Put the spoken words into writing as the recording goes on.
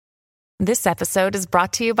This episode is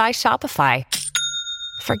brought to you by Shopify.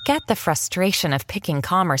 Forget the frustration of picking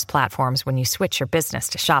commerce platforms when you switch your business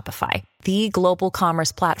to Shopify, the global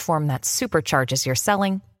commerce platform that supercharges your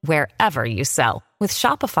selling wherever you sell. With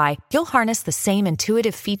Shopify, you'll harness the same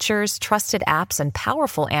intuitive features, trusted apps, and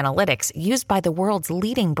powerful analytics used by the world's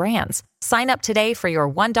leading brands. Sign up today for your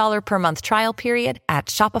 $1 per month trial period at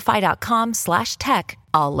shopify.com/tech,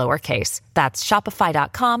 all lowercase. That's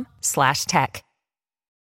shopify.com/tech.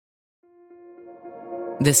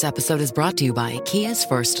 This episode is brought to you by Kia's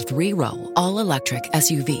first 3-row, all-electric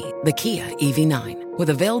SUV, the Kia EV9,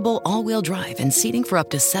 with available all-wheel drive and seating for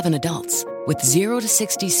up to 7 adults. With 0 to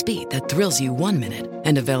 60 speed that thrills you 1 minute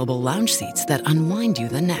and available lounge seats that unwind you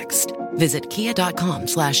the next. Visit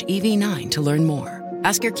kia.com/EV9 to learn more.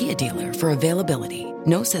 Ask your Kia dealer for availability.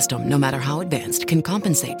 No system, no matter how advanced, can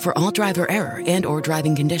compensate for all driver error and or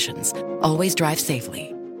driving conditions. Always drive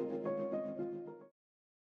safely.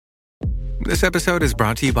 This episode is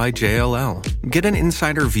brought to you by JLL. Get an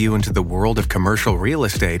insider view into the world of commercial real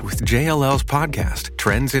estate with JLL's podcast,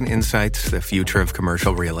 Trends and Insights, the Future of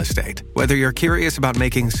Commercial Real Estate. Whether you're curious about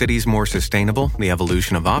making cities more sustainable, the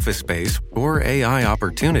evolution of office space, or AI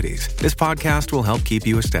opportunities, this podcast will help keep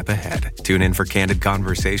you a step ahead. Tune in for candid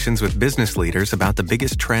conversations with business leaders about the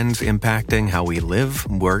biggest trends impacting how we live,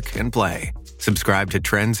 work, and play. Subscribe to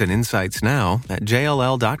Trends and Insights now at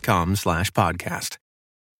jll.com/podcast.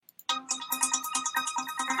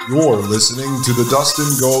 You're listening to the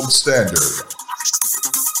Dustin Gold Standard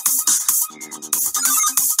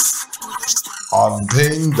on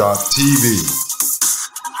Pain.tv.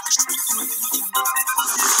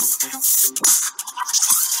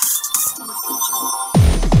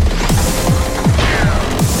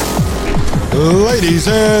 Ladies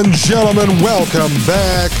and gentlemen, welcome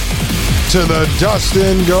back to the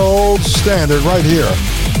Dustin Gold Standard right here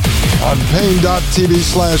on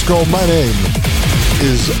Pain.tv/gold. My name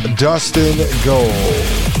is Dustin Gold.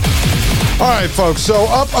 All right, folks, so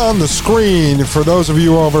up on the screen for those of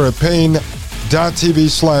you over at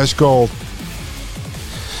Pain.tv/gold,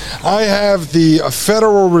 I have the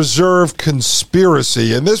Federal Reserve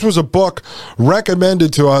Conspiracy, and this was a book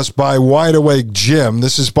recommended to us by Wide Awake Jim.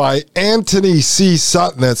 This is by Anthony C.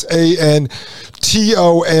 Sutton. That's Antony,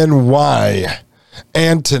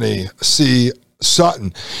 Anthony C.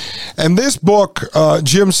 Sutton. And this book,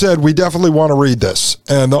 Jim said, we definitely want to read this,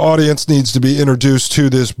 and the audience needs to be introduced to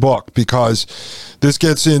this book because this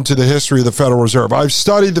gets into the history of the Federal Reserve. I've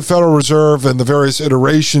studied the Federal Reserve and the various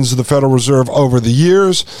iterations of the Federal Reserve over the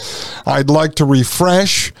years. I'd like to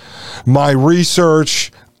refresh my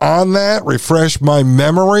research on that, refresh my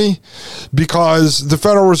memory, because the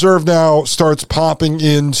Federal Reserve now starts popping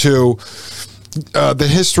into the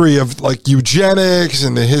history of like eugenics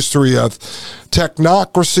and the history of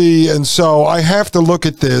technocracy. And so I have to look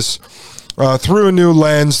at this through a new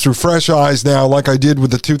lens, through fresh eyes now, like I did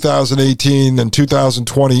with the 2018 and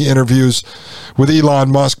 2020 interviews with Elon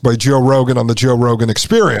Musk by Joe Rogan on the Joe Rogan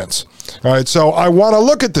Experience. All right, so I want to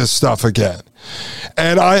look at this stuff again.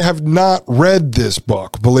 And I have not read this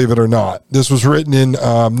book, believe it or not. This was written in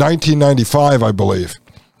 1995, I believe,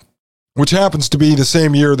 which happens to be the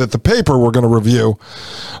same year that the paper we're going to review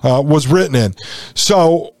was written in.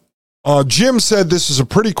 So Jim said this is a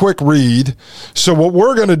pretty quick read. So what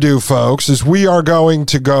we're going to do, folks, is we are going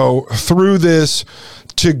to go through this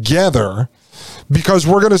together because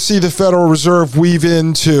we're going to see the Federal Reserve weave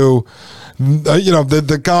into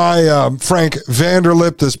the guy, Frank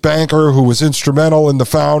Vanderlip, this banker who was instrumental in the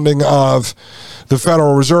founding of the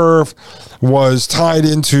Federal Reserve, was tied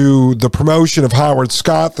into the promotion of Howard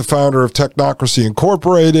Scott, the founder of Technocracy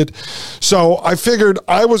Incorporated. So I figured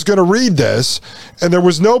I was going to read this, and there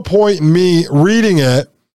was no point in me reading it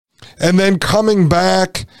and then coming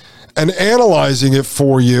back and analyzing it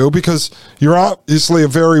for you because you're obviously a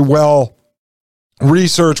very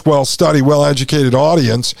well-researched, well-studied, well-educated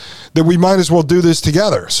audience, that we might as well do this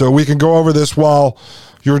together. So we can go over this while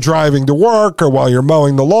you're driving to work or while you're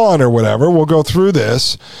mowing the lawn or whatever. We'll go through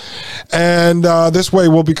this. And this way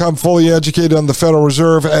we'll become fully educated on the Federal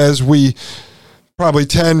Reserve as we probably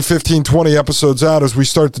 10, 15, 20 episodes out as we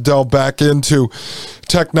start to delve back into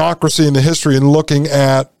technocracy and the history and looking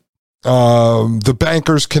at the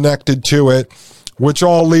bankers connected to it, which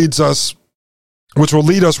will lead us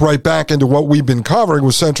right back into what we've been covering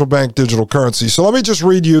with central bank digital currency. So let me just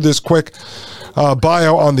read you this quick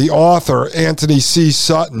bio on the author, Anthony C.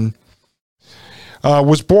 Sutton.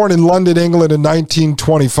 was born in London, England in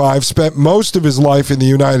 1925, spent most of his life in the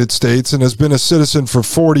United States, and has been a citizen for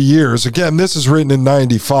 40 years. Again, this is written in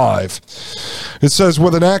 95. It says,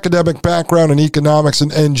 with an academic background in economics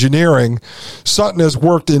and engineering, Sutton has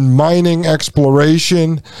worked in mining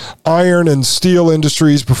exploration, iron and steel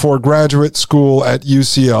industries before graduate school at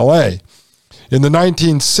UCLA. In the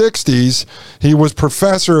 1960s, he was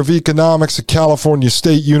professor of economics at California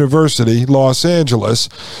State University, Los Angeles,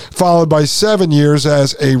 followed by 7 years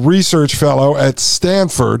as a research fellow at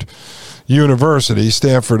Stanford University.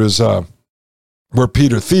 Stanford is where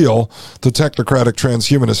Peter Thiel, the technocratic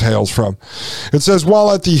transhumanist, hails from. It says,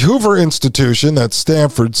 while at the Hoover Institution at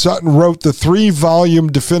Stanford, Sutton wrote the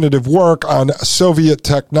 3-volume definitive work on Soviet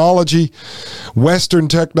technology, Western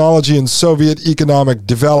technology, and Soviet economic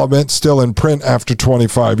development, still in print after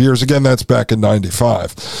 25 years. Again, that's back in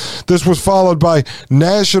 95. This was followed by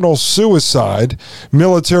National Suicide,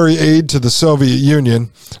 Military Aid to the Soviet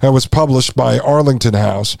Union, that was published by Arlington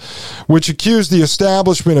House, which accused the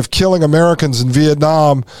establishment of killing Americans in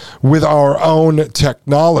Vietnam with our own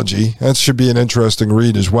technology. That should be an interesting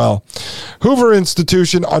read as well. Hoover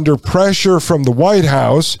Institution, under pressure from the White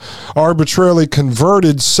House, arbitrarily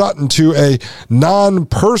converted Sutton to a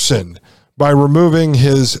non-person by removing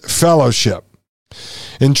his fellowship.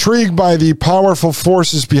 Intrigued by the powerful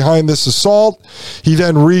forces behind this assault, he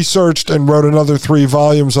then researched and wrote another 3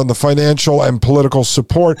 volumes on the financial and political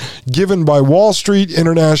support given by Wall Street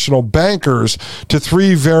international bankers to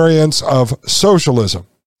 3 variants of socialism.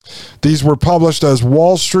 These were published as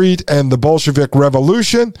Wall Street and the Bolshevik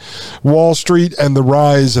Revolution, Wall Street and the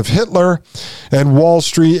Rise of Hitler, and Wall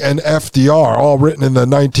Street and FDR, all written in the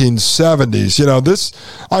 1970s. You know, this,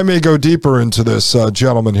 I may go deeper into this,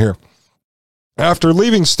 gentleman here. After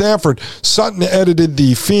leaving Stanford, Sutton edited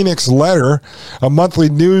the Phoenix Letter, a monthly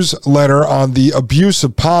newsletter on the abuse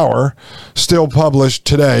of power, still published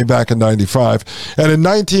today, back in 95. And in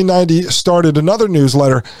 1990, started another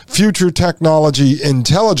newsletter, Future Technology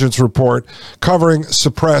Intelligence Report, covering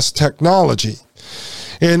suppressed technology.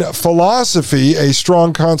 In philosophy, a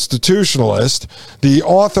strong constitutionalist, the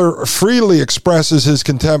author freely expresses his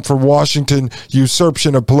contempt for Washington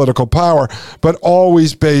usurpation of political power, but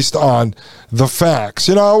always based on the facts.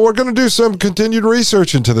 You know, we're going to do some continued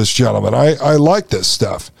research into this, gentlemen. I like this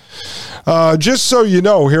stuff. Just so you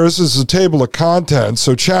know, here, this is a table of contents.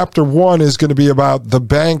 So chapter 1 is going to be about the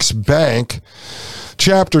bank's bank.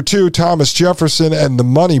 Chapter 2, Thomas Jefferson and the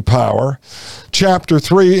money power. Chapter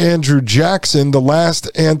 3, Andrew Jackson, the last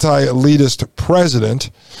anti-elitist president.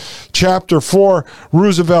 Chapter 4,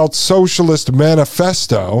 Roosevelt's Socialist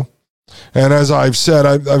Manifesto. And as I've said,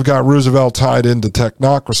 I've got Roosevelt tied into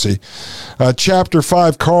technocracy. Chapter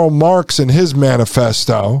 5, Karl Marx and his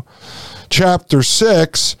manifesto. Chapter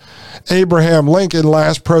 6, Abraham Lincoln,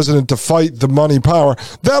 last president to fight the money power.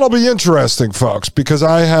 That'll be interesting, folks, because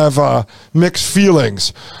I have mixed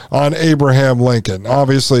feelings on Abraham Lincoln.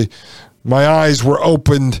 Obviously, my eyes were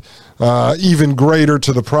opened even greater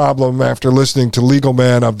to the problem after listening to Legal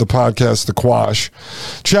Man of the podcast, The Quash.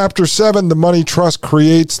 Chapter 7, The Money Trust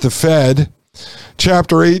Creates the Fed.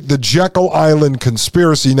 Chapter 8, the Jekyll Island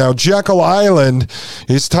Conspiracy. Now, Jekyll Island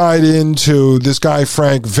is tied into this guy,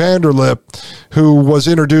 Frank Vanderlip, who was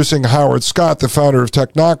introducing Howard Scott, the founder of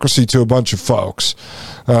Technocracy, to a bunch of folks.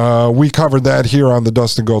 We covered that here on the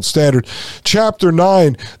Dust and Gold Standard. Chapter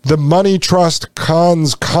 9, the Money Trust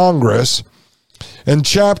Cons Congress. And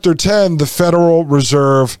Chapter 10, the Federal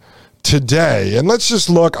Reserve Today. And let's just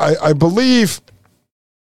look. I believe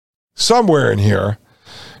somewhere in here,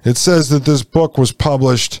 it says that this book was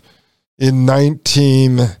published in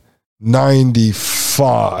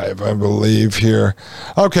 1995, I believe here.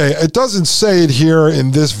 Okay, it doesn't say it here in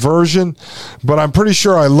this version, but I'm pretty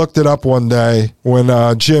sure I looked it up one day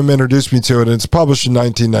when Jim introduced me to it, and it's published in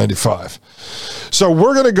 1995. So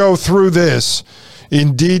we're going to go through this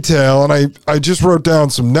in detail, and I just wrote down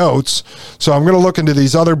some notes, so I'm going to look into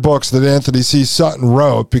these other books that Anthony C. Sutton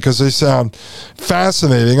wrote because they sound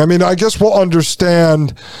fascinating. I mean, I guess we'll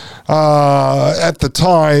understand at the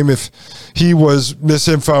time if he was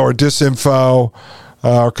misinfo or disinfo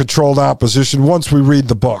or controlled opposition once we read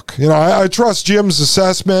the book. You know, I trust Jim's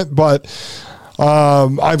assessment, but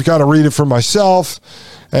I've got to read it for myself,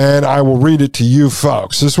 and I will read it to you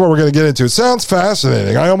folks. This is what we're going to get into. It sounds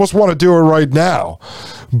fascinating. I almost want to do it right now,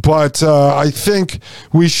 but I think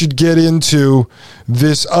we should get into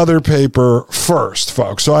this other paper first,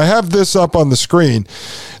 folks. So I have this up on the screen.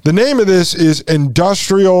 The name of this is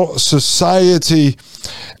Industrial Society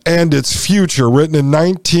and Its Future, written in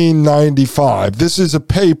 1995. This is a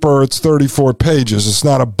paper. It's 34 pages. It's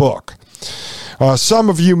not a book. Some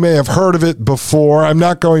of you may have heard of it before. I'm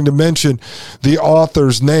not going to mention the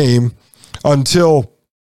author's name until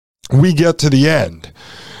we get to the end.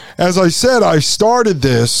 As I said, I started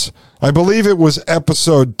this, I believe it was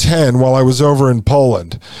episode 10, while I was over in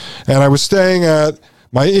Poland. And I was staying at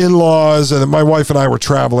my in-laws, and my wife and I were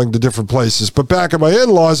traveling to different places. But back at my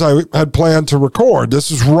in-laws, I had planned to record.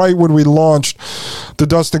 This is right when we launched the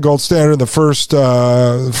Dustin Gold Standard in the first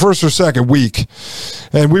or second week.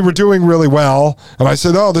 And we were doing really well. And I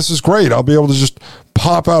said, oh, this is great. I'll be able to just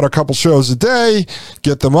pop out a couple shows a day,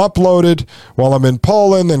 get them uploaded while I'm in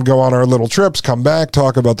Poland, and go on our little trips, come back,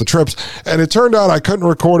 talk about the trips. And it turned out I couldn't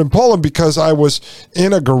record in Poland because I was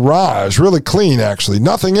in a garage, really clean actually,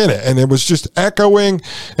 nothing in it. And it was just echoing,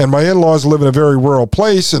 and my in-laws live in a very rural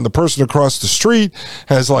place, and the person across the street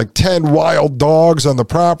has like 10 wild dogs on the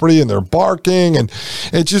property, and they're barking, and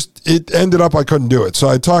it ended up I couldn't do it. So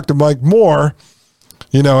I talked to Mike Moore,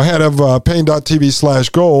 head of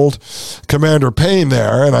Paine.tv/gold, Commander Paine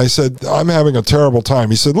there. And I said, I'm having a terrible time.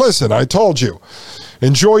 He said, listen, I told you,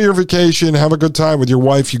 enjoy your vacation, have a good time with your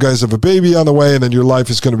wife. You guys have a baby on the way, and then your life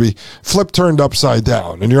is going to be turned upside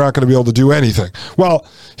down, and you're not going to be able to do anything. Well,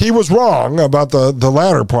 he was wrong about the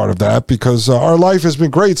latter part of that, because our life has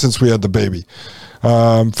been great since we had the baby.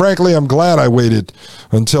 Frankly, I'm glad I waited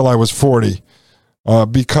until I was 40.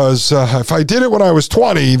 Because if I did it when I was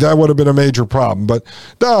 20, that would have been a major problem. But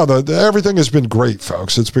no, everything has been great,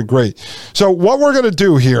 folks. It's been great. So what we're going to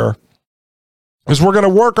do here is we're going to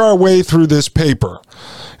work our way through this paper.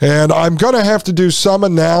 And I'm going to have to do some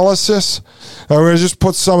analysis. I'm going to just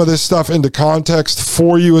put some of this stuff into context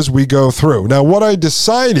for you as we go through. Now, what I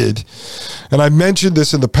decided, and I mentioned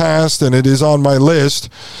this in the past, and it is on my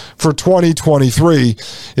list for 2023,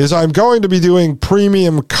 is I'm going to be doing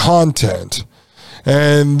premium content.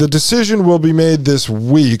 And the decision will be made this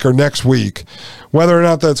week or next week, whether or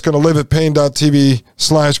not that's going to live at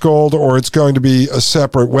Paine.tv/gold or it's going to be a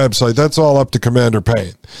separate website. That's all up to Commander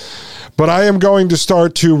Paine. But I am going to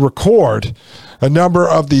start to record a number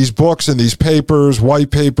of these books and these papers,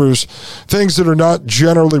 white papers, things that are not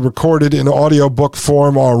generally recorded in audiobook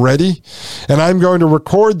form already. And I'm going to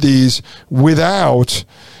record these without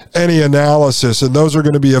any analysis. And those are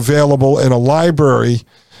going to be available in a library,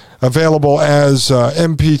 available as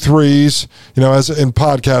MP3s, as in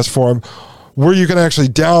podcast form, where you can actually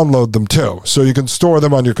download them too. So you can store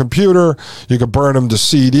them on your computer, you can burn them to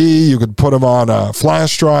CD, you can put them on a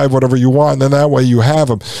flash drive, whatever you want, and then that way you have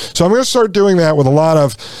them. So I'm going to start doing that with a lot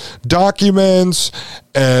of documents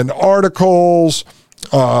and articles,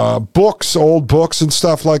 books, old books and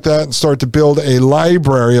stuff like that, and start to build a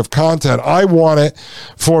library of content. I want it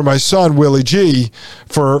for my son, Willie G,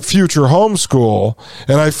 for future homeschool.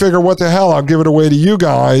 And I figure, what the hell, I'll give it away to you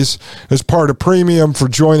guys as part of premium for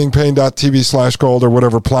joining Paine.tv/gold or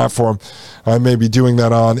whatever platform I may be doing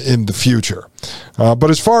that on in the future. But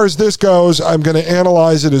as far as this goes, I'm going to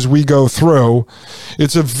analyze it as we go through.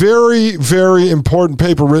 It's a very, very important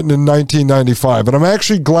paper written in 1995, and I'm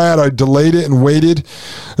actually glad I delayed it and waited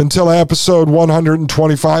until episode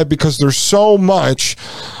 125, because there's so much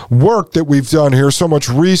work that we've done here, so much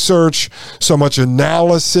research, so much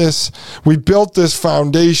analysis. We built this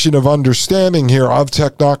foundation of understanding here of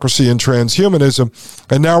technocracy and transhumanism,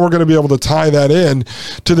 and now we're going to be able to tie that in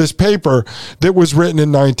to this paper that was written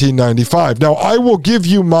in 1995. Now, I will give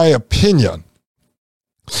you my opinion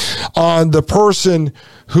on the person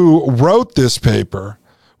who wrote this paper.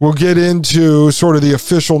 We'll get into sort of the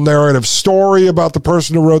official narrative story about the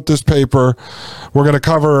person who wrote this paper. We're going to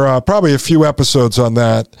cover probably a few episodes on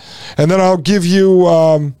that. And then I'll give you,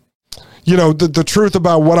 the truth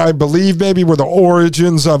about what I believe, maybe where the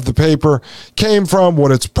origins of the paper came from,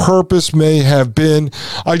 what its purpose may have been.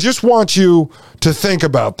 I just want you to think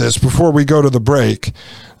about this before we go to the break,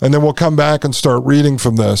 and then we'll come back and start reading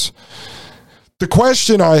from this. The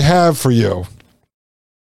question I have for you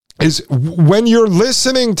is, when you're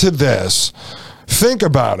listening to this, think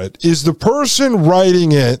about it. Is the person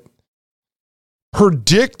writing it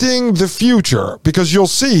predicting the future? Because you'll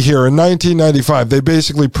see here in 1995, they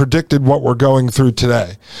basically predicted what we're going through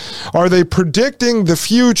today. Are they predicting the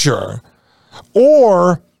future,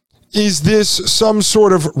 or is this some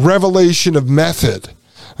sort of revelation of method?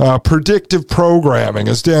 Predictive programming,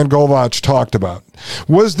 as Dan Golvach talked about.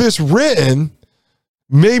 Was this written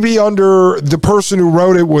maybe under the person who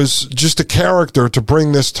wrote it was just a character to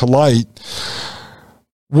bring this to light?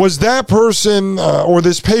 Was that person or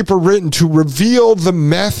this paper written to reveal the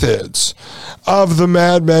methods of the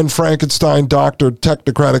madmen, Frankenstein, doctored,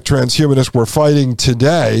 technocratic transhumanists we're fighting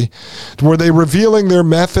today? Were they revealing their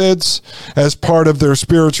methods as part of their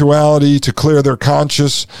spirituality to clear their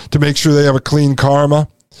conscience, to make sure they have a clean karma?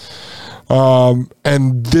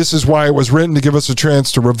 And this is why it was written, to give us a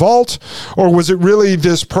chance to revolt? Or was it really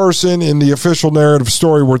this person in the official narrative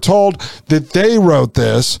story we're told that they wrote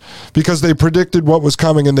this because they predicted what was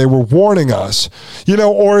coming and they were warning us?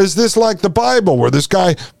 Or is this like the Bible where this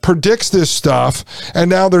guy predicts this stuff and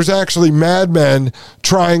now there's actually madmen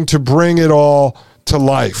trying to bring it all to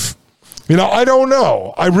life? I don't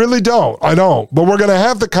know. I really don't. I don't. But we're going to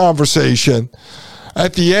have the conversation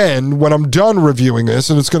at the end when I'm done reviewing this,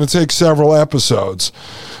 and it's going to take several episodes.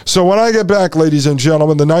 So when I get back, ladies and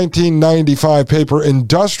gentlemen, the 1995 paper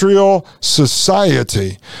Industrial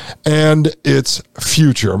Society and Its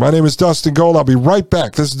Future. My name is Dustin Gold. I'll be right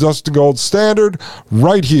back. This is Dustin Gold Standard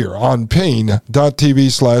right here on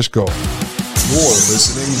Paine.tv/gold. You're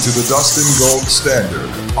listening to the Dustin Gold Standard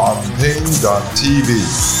on Paine.tv.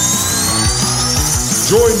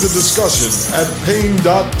 Join the discussion at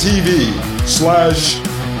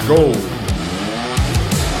Paine.tv/gold.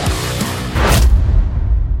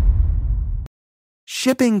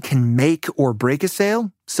 Shipping can make or break a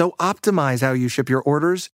sale, so optimize how you ship your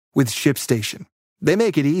orders with ShipStation. They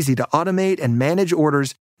make it easy to automate and manage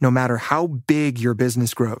orders no matter how big your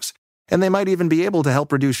business grows. And they might even be able to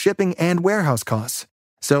help reduce shipping and warehouse costs.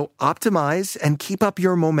 So optimize and keep up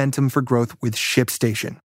your momentum for growth with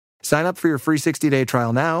ShipStation. Sign up for your free 60-day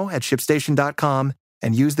trial now at ShipStation.com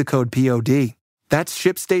and use the code POD. That's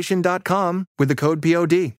ShipStation.com with the code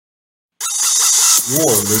POD. You're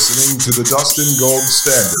listening to the Dustin Gold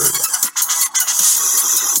Standard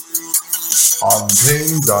on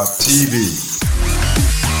Paine.tv.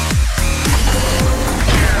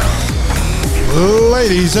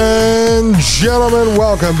 Ladies and gentlemen,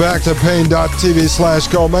 welcome back to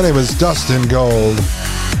Paine.tv/gold. My name is Dustin Gold,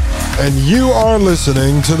 and you are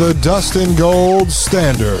listening to the Dustin Gold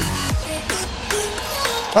Standard.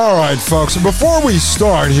 All right, folks, and before we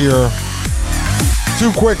start here,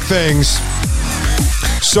 two quick things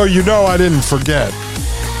so I didn't forget.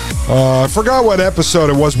 I forgot what episode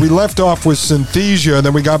it was. We left off with Synthesia, and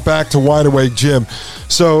then we got back to Wide Awake Jim.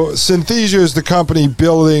 So Synthesia is the company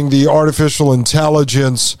building the artificial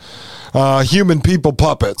intelligence human people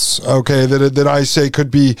puppets, okay, that I say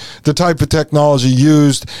could be the type of technology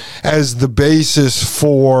used as the basis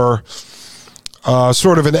for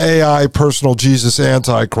sort of an AI personal Jesus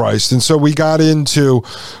Antichrist. And so we got into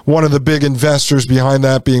one of the big investors behind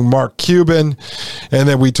that being Mark Cuban. And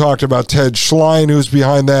then we talked about Ted Schlein, who's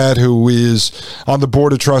behind that, who is on the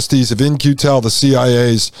board of trustees of In-Q-Tel, the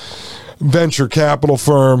CIA's venture capital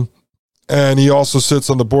firm. And he also sits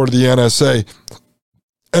on the board of the NSA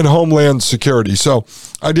and Homeland Security. So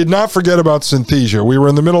I did not forget about Synthesia. We were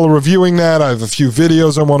in the middle of reviewing that. I have a few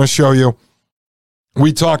videos I want to show you.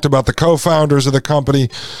 We talked about the co-founders of the company,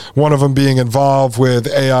 one of them being involved with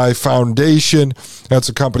AI Foundation. That's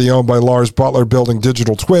a company owned by Lars Butler, building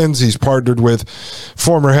digital twins. He's partnered with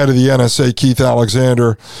former head of the NSA, Keith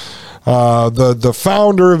Alexander. The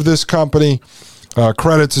founder of this company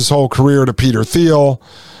credits his whole career to Peter Thiel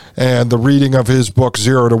and the reading of his book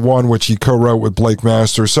 0 to 1, which he co-wrote with Blake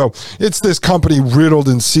Masters. So it's this company riddled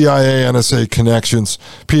in CIA, NSA connections,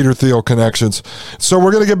 Peter Thiel connections. So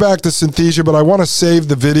we're going to get back to Synthesia, but I want to save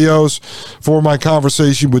the videos for my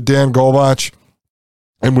conversation with Dan Golbach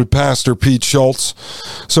and with Pastor Pete Schultz.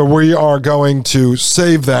 So we are going to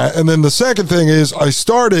save that. And then the second thing is I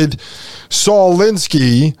started Saul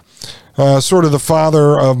Alinsky, sort of the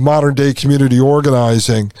father of modern-day community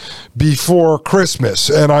organizing, before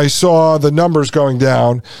Christmas. And I saw the numbers going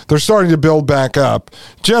down. They're starting to build back up,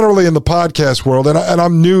 generally in the podcast world. And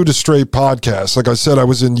I'm new to straight podcasts. Like I said, I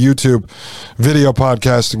was in YouTube video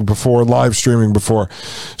podcasting before, live streaming before.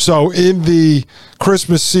 So in the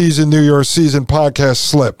Christmas season, New Year's season, podcast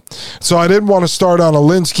slipped. So I didn't want to start on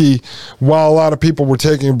Alinsky while a lot of people were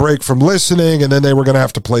taking a break from listening, and then they were going to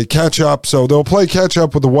have to play catch-up. So they'll play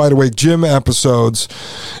catch-up with the Wide Awake Jim episodes,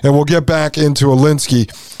 and we'll get back into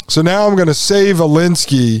Alinsky. So now I'm going to save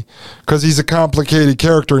Alinsky because he's a complicated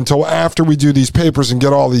character until after we do these papers and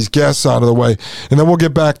get all these guests out of the way. And then we'll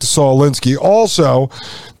get back to Saul Alinsky. Also,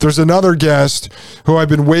 there's another guest who I've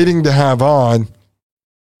been waiting to have on.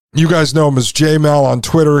 You guys know him as J-Mal on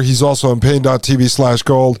Twitter. He's also on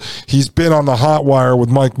Paine.tv/gold. He's been on the Hot Wire with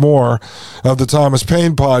Mike Moore of the Thomas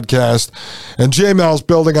Paine podcast. And J-Mal's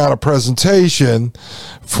building out a presentation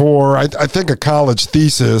for, I think, a college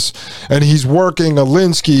thesis. And he's working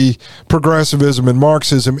Alinsky, progressivism, and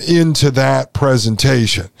Marxism into that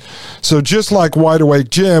presentation. So just like Wide Awake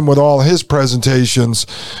Jim with all his presentations,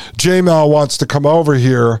 J-Mal wants to come over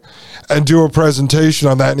here and do a presentation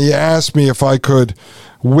on that. And he asked me if I could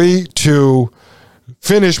wait to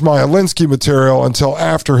finish my Alinsky material until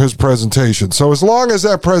after his presentation. So as long as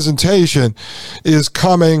that presentation is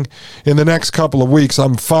coming in the next couple of weeks,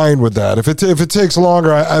 I'm fine with that. If it takes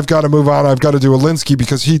longer, I've got to move on. I've got to do Alinsky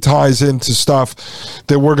because he ties into stuff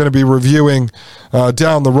that we're going to be reviewing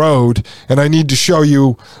down the road, and I need to show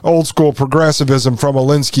you old school progressivism from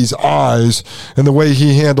Alinsky's eyes and the way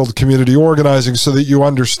he handled community organizing so that you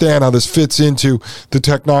understand how this fits into the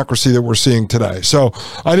technocracy that we're seeing today. So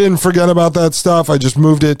I didn't forget about that stuff. I just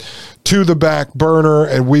moved it to the back burner,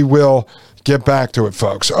 and we will get back to it,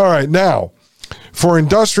 folks. All right, now for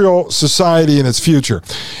industrial society and its future.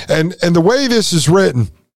 And the way this is written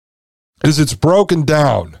is it's broken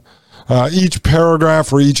down. Each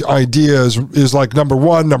paragraph or each idea is like number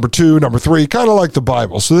 1, number 2, number 3, kind of like the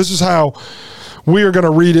Bible. So this is how we are going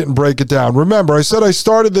to read it and break it down. Remember, I said I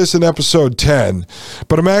started this in episode 10,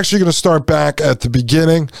 but I'm actually going to start back at the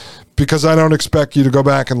beginning because I don't expect you to go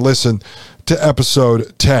back and listen to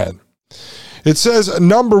episode 10. It says,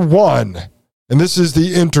 number 1, and this is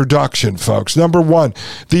the introduction, folks. Number 1,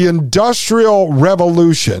 the Industrial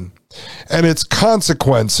Revolution and its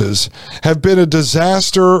consequences have been a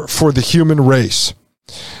disaster for the human race.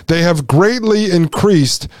 They have greatly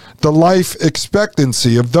increased the life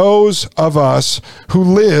expectancy of those of us who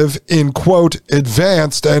live in, quote,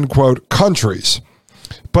 advanced, end quote, countries.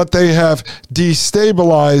 But they have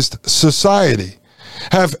destabilized society,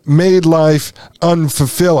 have made life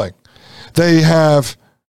unfulfilling. They have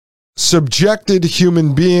subjected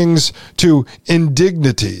human beings to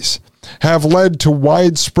indignities, have led to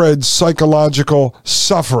widespread psychological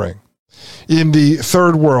suffering in the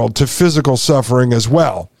third world, to physical suffering as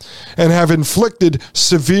well, and have inflicted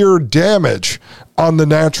severe damage on the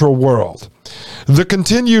natural world. The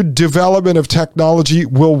continued development of technology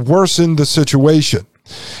will worsen the situation.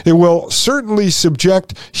 It will certainly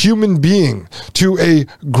subject human being to a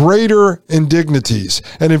greater indignities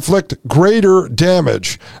and inflict greater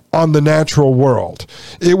damage on the natural world.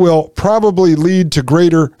 It will probably lead to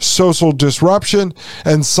greater social disruption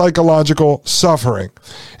and psychological suffering.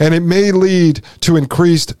 And it may lead to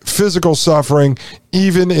increased physical suffering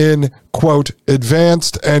even in, quote,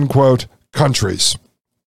 advanced, end quote, countries.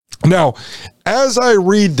 Now, as I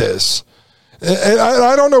read this, and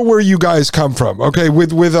I don't know where you guys come from, okay?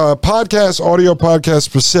 With a podcast, audio podcast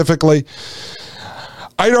specifically,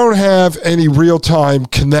 I don't have any real-time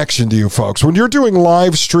connection to you folks. When you're doing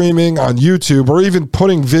live streaming on YouTube or even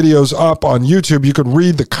putting videos up on YouTube, you can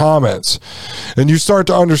read the comments and you start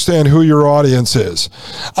to understand who your audience is.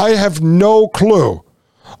 I have no clue.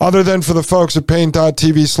 Other than for the folks at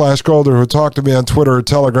Paine.tv/Golder who talk to me on Twitter or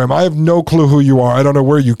Telegram, I have no clue who you are. I don't know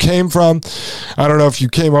where you came from. I don't know if you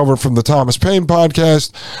came over from the Thomas Paine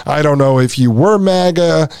podcast. I don't know if you were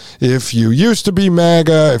MAGA, if you used to be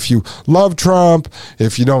MAGA, if you love Trump,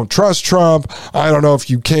 if you don't trust Trump. I don't know if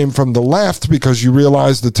you came from the left because you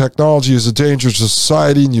realized the technology is a danger to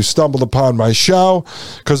society and you stumbled upon my show,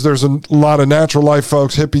 because there's a lot of natural life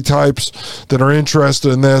folks, hippie types that are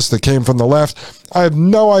interested in this that came from the left. I have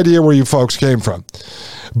no idea where you folks came from.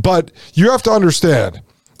 But you have to understand,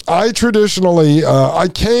 I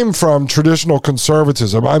came from traditional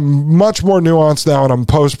conservatism. I'm much more nuanced now and I'm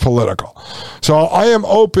post-political. So I am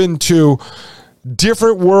open to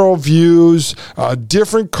different worldviews,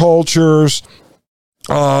 different cultures.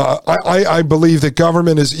 I believe that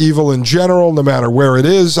government is evil in general, no matter where it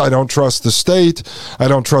is. I don't trust the state. I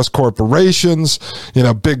don't trust corporations.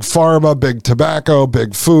 Big pharma, big tobacco,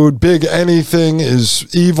 big food, big anything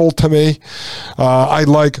is evil to me. I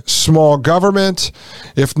like small government,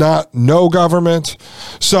 if not no government.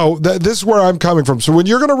 So this is where I'm coming from. So when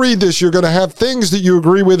you're going to read this, you're going to have things that you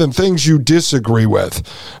agree with and things you disagree with.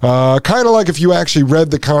 Kind of like if you actually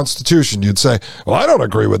read the Constitution, you'd say, well, I don't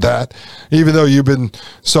agree with that, even though you've been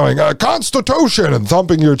saying Constitution and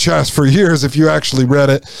thumping your chest for years. If you actually read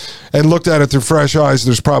it and looked at it through fresh eyes,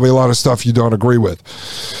 there's probably a lot of stuff you don't agree with.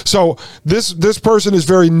 So this person is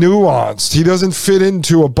very nuanced. He doesn't fit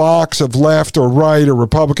into a box of left or right or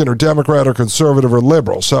Republican or Democrat or conservative or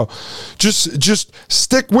liberal. So just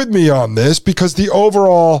stick with me on this, because the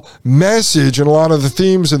overall message and a lot of the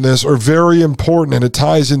themes in this are very important and it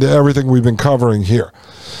ties into everything we've been covering here.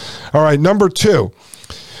 All right, number 2.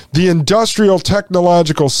 The industrial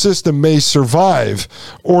technological system may survive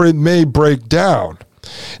or it may break down.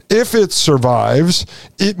 If it survives,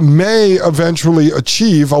 it may eventually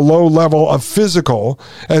achieve a low level of physical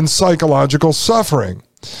and psychological suffering,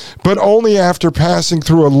 but only after passing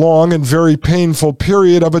through a long and very painful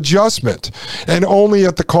period of adjustment, and only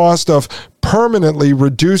at the cost of permanently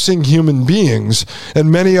reducing human beings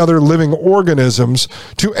and many other living organisms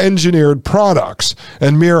to engineered products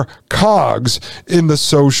and mere cogs in the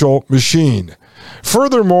social machine.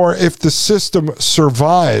 Furthermore, if the system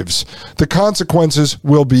survives, the consequences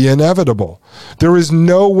will be inevitable. There is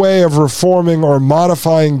no way of reforming or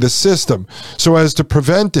modifying the system so as to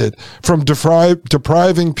prevent it from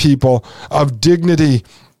depriving people of dignity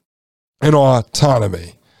and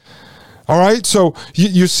autonomy. All right, so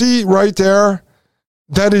you see right there,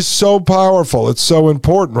 that is so powerful. It's so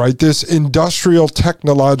important, right? This industrial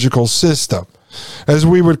technological system, as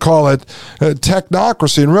we would call it,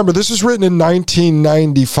 technocracy. And remember, this is written in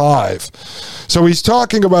 1995. So he's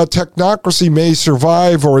talking about technocracy may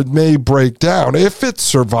survive or it may break down. If it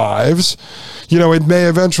survives, it may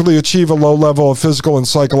eventually achieve a low level of physical and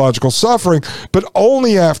psychological suffering, but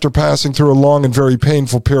only after passing through a long and very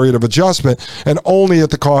painful period of adjustment, and only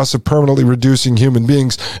at the cost of permanently reducing human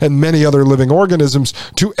beings and many other living organisms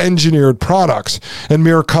to engineered products and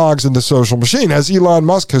mere cogs in the social machine. As Elon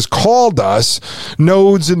Musk has called us,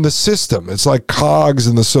 nodes in the system. It's like cogs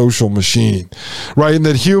in the social machine, right? And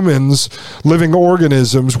that humans, living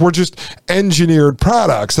organisms, were just engineered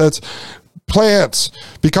products. That's plants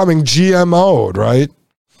becoming GMO'd, right?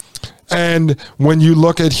 And when you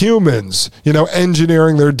look at humans,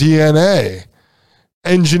 engineering their DNA,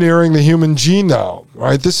 engineering the human genome,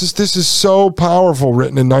 right? This is so powerful,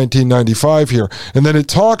 written in 1995 here. And then it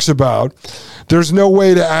talks about there's no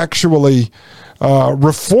way to actually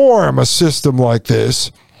reform a system like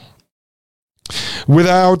this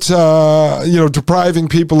without, depriving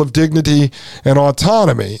people of dignity and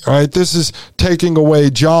autonomy, right? This is taking away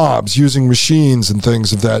jobs, using machines and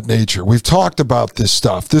things of that nature. We've talked about this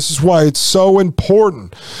stuff. This is why it's so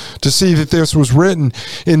important to see that this was written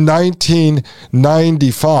in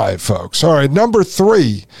 1995, folks. All right, number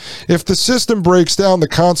 3, if the system breaks down, the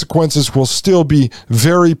consequences will still be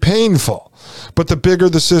very painful. But the bigger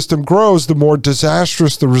the system grows, the more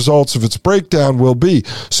disastrous the results of its breakdown will be.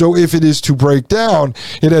 So if it is to break down,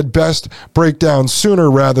 it had best break down sooner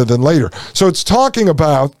rather than later. So it's talking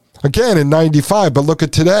about, again, in 95, but look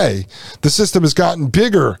at today. The system has gotten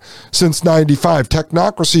bigger since 95.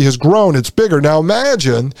 Technocracy has grown. It's bigger. Now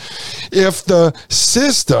imagine if the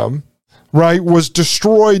system, right, was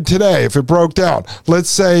destroyed today, if it broke down. Let's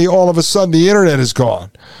say all of a sudden the internet is gone.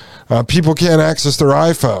 People can't access their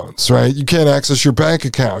iPhones, right? You can't access your bank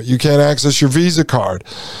account. You can't access your Visa card.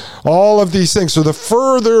 All of these things. So the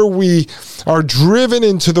further we are driven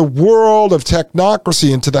into the world of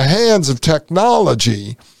technocracy, into the hands of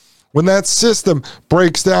technology, when that system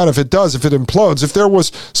breaks down, if it implodes, if there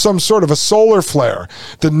was some sort of a solar flare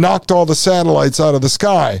that knocked all the satellites out of the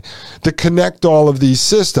sky that connect all of these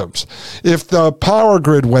systems, if the power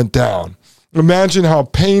grid went down, imagine how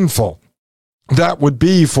painful that would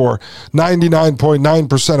be for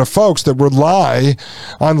 99.9% of folks that rely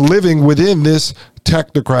on living within this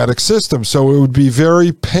technocratic system. So it would be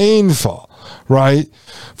very painful, right,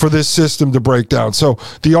 for this system to break down. So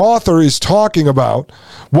the author is talking about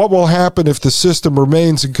what will happen if the system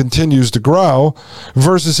remains and continues to grow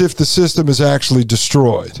versus if the system is actually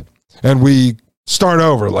destroyed and we start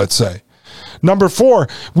over, let's say. Number 4,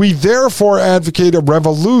 we therefore advocate a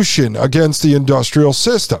revolution against the industrial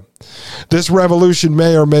system. This revolution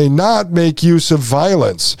may or may not make use of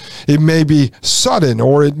violence. It may be sudden,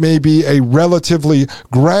 or it may be a relatively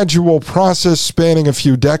gradual process spanning a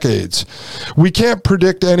few decades. We can't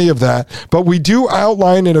predict any of that, but we do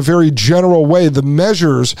outline in a very general way the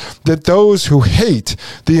measures that those who hate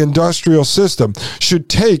the industrial system should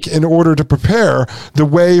take in order to prepare the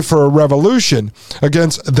way for a revolution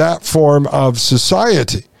against that form of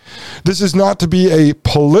society. This is not to be a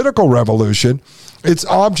political revolution. Its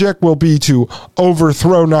object will be to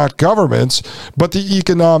overthrow not governments, but the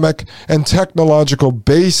economic and technological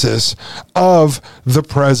basis of the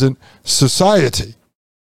present society.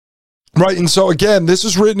 Right, and so again, this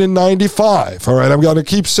is written in 95. All right, I'm going to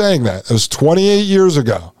keep saying that. It was 28 years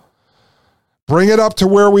ago. Bring it up to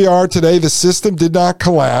where we are today. The system did not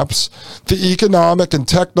collapse. The economic and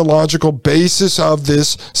technological basis of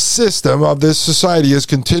this system, of this society, has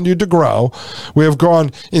continued to grow. We have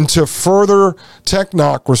gone into further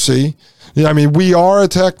technocracy. I mean, we are a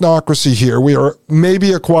technocracy here. We are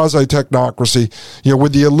maybe a quasi-technocracy,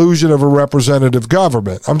 with the illusion of a representative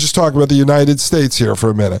government. I'm just talking about the United States here for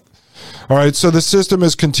a minute. All right, so the system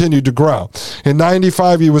has continued to grow. In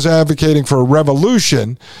 95, he was advocating for a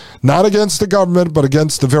revolution, not against the government, but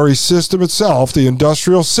against the very system itself, the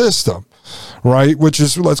industrial system, right, which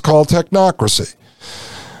is, let's call technocracy.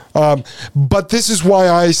 But this is why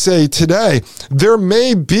I say today, there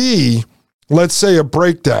may be, let's say, a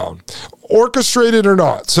breakdown, orchestrated or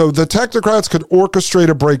not. So the technocrats could orchestrate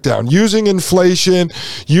a breakdown using inflation,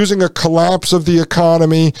 using a collapse of the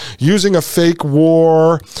economy, using a fake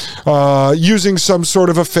war, using some sort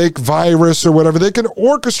of a fake virus or whatever. They can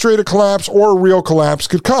orchestrate a collapse, or a real collapse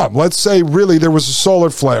could come. Let's say really there was a solar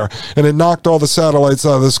flare and it knocked all the satellites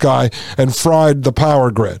out of the sky and fried the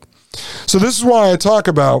power grid. So this is why I talk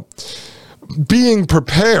about being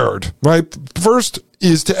prepared, right? First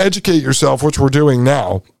is to educate yourself, which we're doing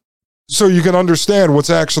now, so you can understand what's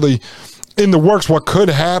actually in the works, what could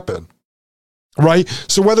happen, right?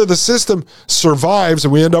 So whether the system survives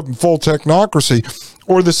and we end up in full technocracy,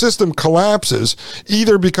 or the system collapses,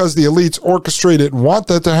 either because the elites orchestrate it and want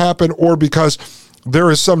that to happen, or because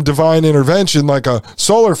there is some divine intervention like a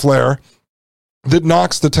solar flare that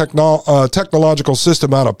knocks the technological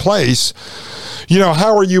system out of place.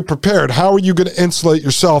 How are you prepared? How are you going to insulate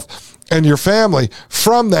yourself and your family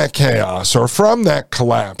from that chaos or from that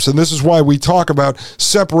collapse? And this is why we talk about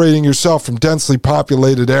separating yourself from densely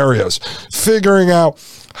populated areas, figuring out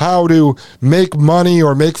how to make money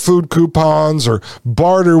or make food coupons or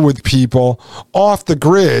barter with people off the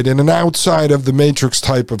grid in an outside of the matrix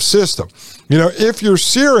type of system. If you're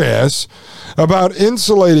serious about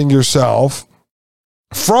insulating yourself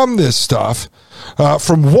from this stuff,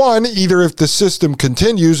 from one, either if the system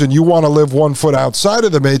continues and you want to live 1 foot outside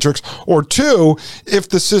of the matrix, or two, if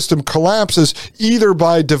the system collapses either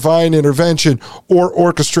by divine intervention or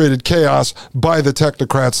orchestrated chaos by the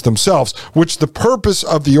technocrats themselves, which the purpose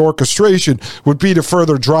of the orchestration would be to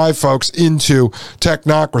further drive folks into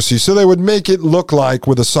technocracy. So they would make it look like,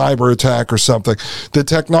 with a cyber attack or something, the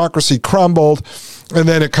technocracy crumbled, and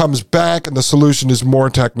then it comes back and the solution is more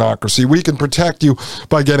technocracy. We can protect you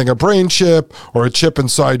by getting a brain chip or a chip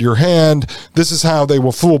inside your hand. This is how they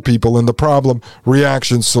will fool people in the problem,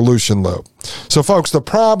 reaction, solution loop. So folks, the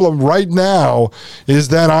problem right now is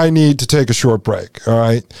that I need to take a short break, all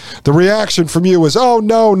right? The reaction from you is, oh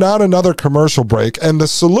no, not another commercial break. And the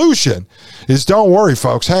solution is, don't worry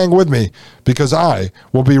folks, hang with me, because I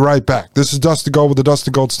will be right back. This is Dustin Gold with the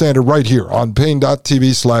Dustin Gold Standard right here on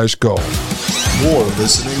Pain.tv/gold. You're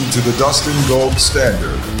listening to the Dustin Gold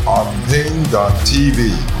Standard on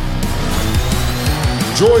Pain.tv.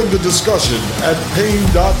 Join the discussion at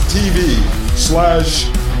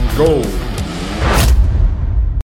Pain.tv/gold.